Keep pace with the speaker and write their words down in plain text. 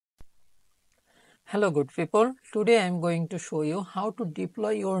Hello good people, today I am going to show you how to deploy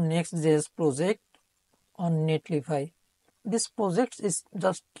your next.js project on Netlify. This project is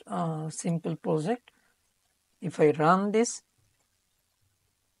just a simple project. If I run this,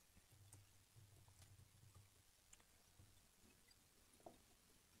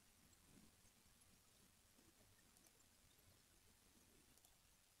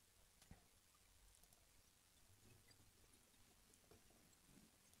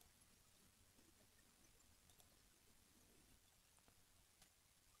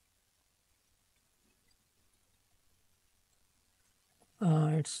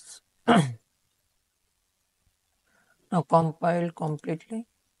 it's now compiled completely.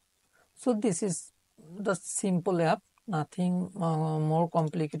 So this is the simple app, nothing more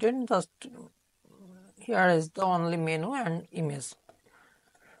complicated, just here is the only menu and image.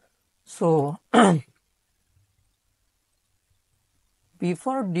 So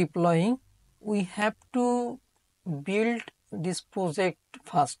before deploying, we have to build this project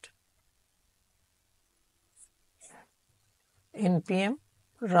first. npm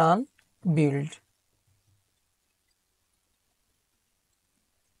run build.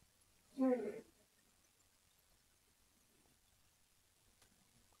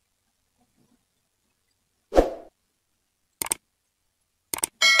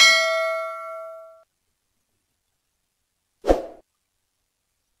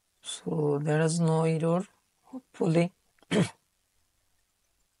 So there is no error, hopefully.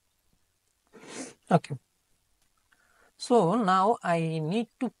 Okay. So now I need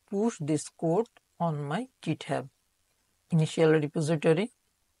to push this code on my GitHub initial repository,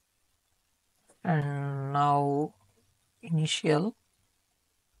 and now initial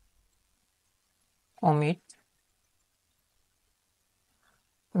commit,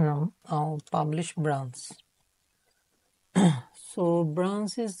 now publish branch. So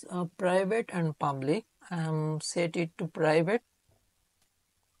branch is private and public. I am set it to private.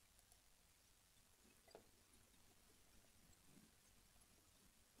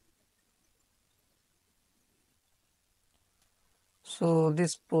 So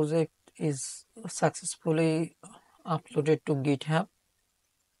this project is successfully uploaded to GitHub.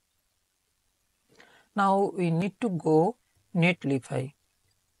 Now we need to go Netlify.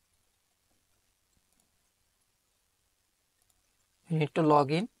 We need to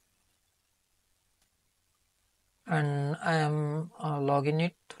log in, and I am logging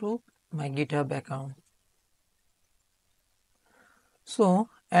it through my GitHub account. So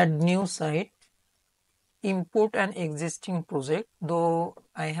add new site, import an existing project, though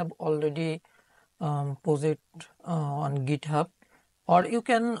I have already project on GitHub, or you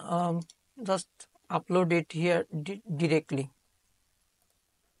can just upload it here directly.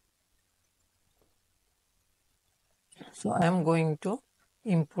 So I am going to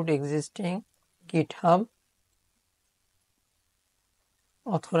import existing GitHub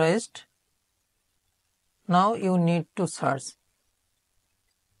authorized. Now you need to search.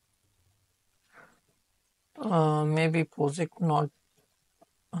 Maybe project not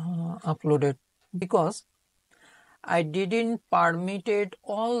uploaded because I didn't permitted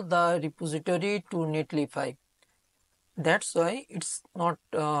all the repository to Netlify. That's why it's not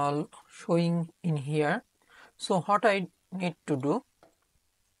showing in here. So what I need to do,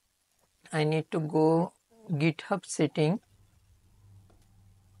 I need to go GitHub setting,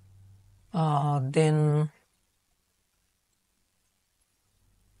 then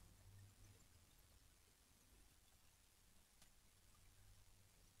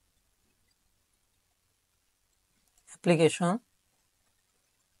application,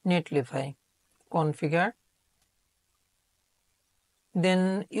 Netlify, configure.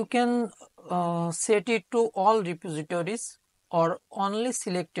 Then you can set it to all repositories or only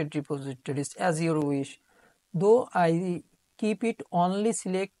selected repositories as your wish. Though I keep it only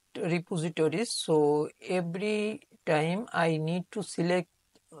select repositories, so every time I need to select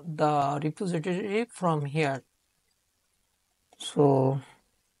the repository from here. So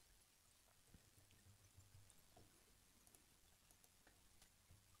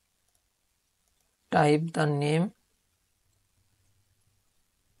type the name,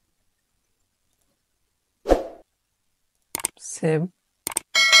 save.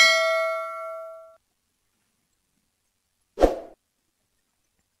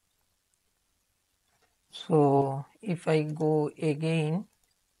 So if I go again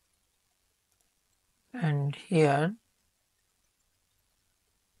and here,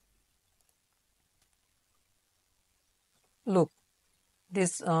 look,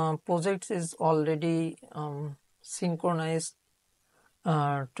 this project is already synchronized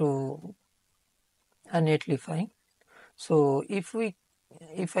to Netlify. So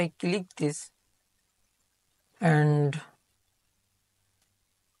if I click this, And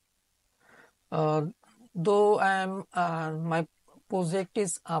though my project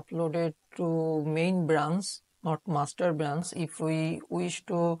is uploaded to main branch, not master branch, if we wish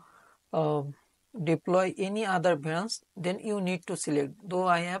to uh, deploy any other branch, then you need to select. Though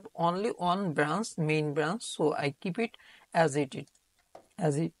I have only one branch, main branch, so I keep it as it is,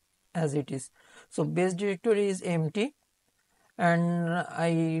 as it as it is. So base directory is empty, and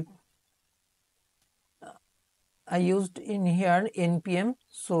I used in here npm.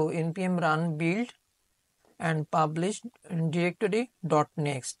 So npm run build and published directory dot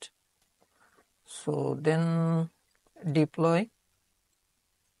next. So then deploy.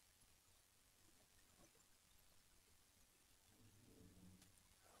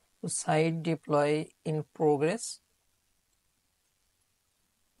 So site deploy in progress.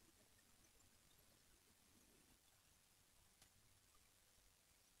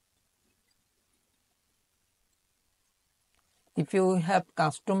 If you have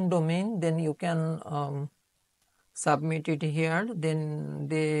custom domain, then you can submit it here. Then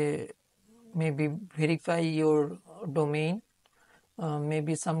they maybe verify your domain.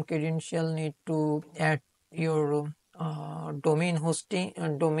 Maybe some credential need to add your domain hosting,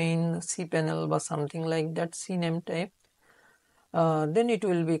 domain cpanel or something like that, cname type. Then it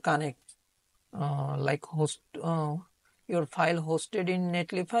will be connect like host your file hosted in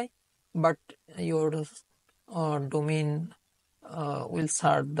Netlify, but your domain will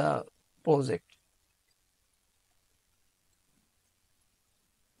serve the project.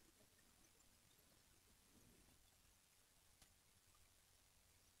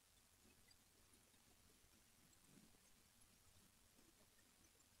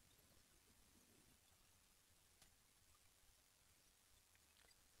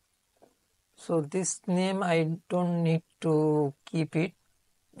 So this name I don't need to keep it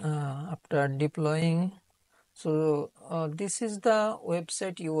after deploying. So this is the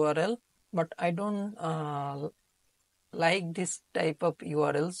website URL, but I don't like this type of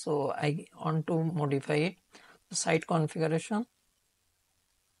URL, so I want to modify it. Site configuration,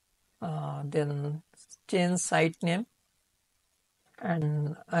 then change site name,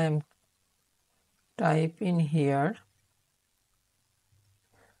 and I am type in here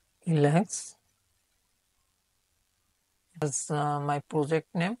Alex as my project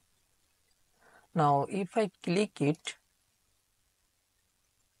name. Now if I click it,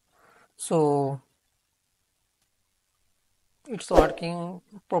 so it's working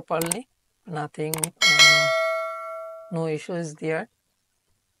properly, nothing, no issue is there.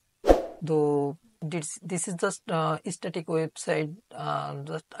 Though this is just a static website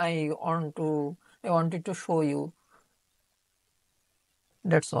that I wanted to show you.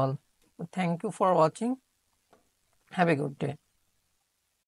 That's all. Thank you for watching. Have a good day.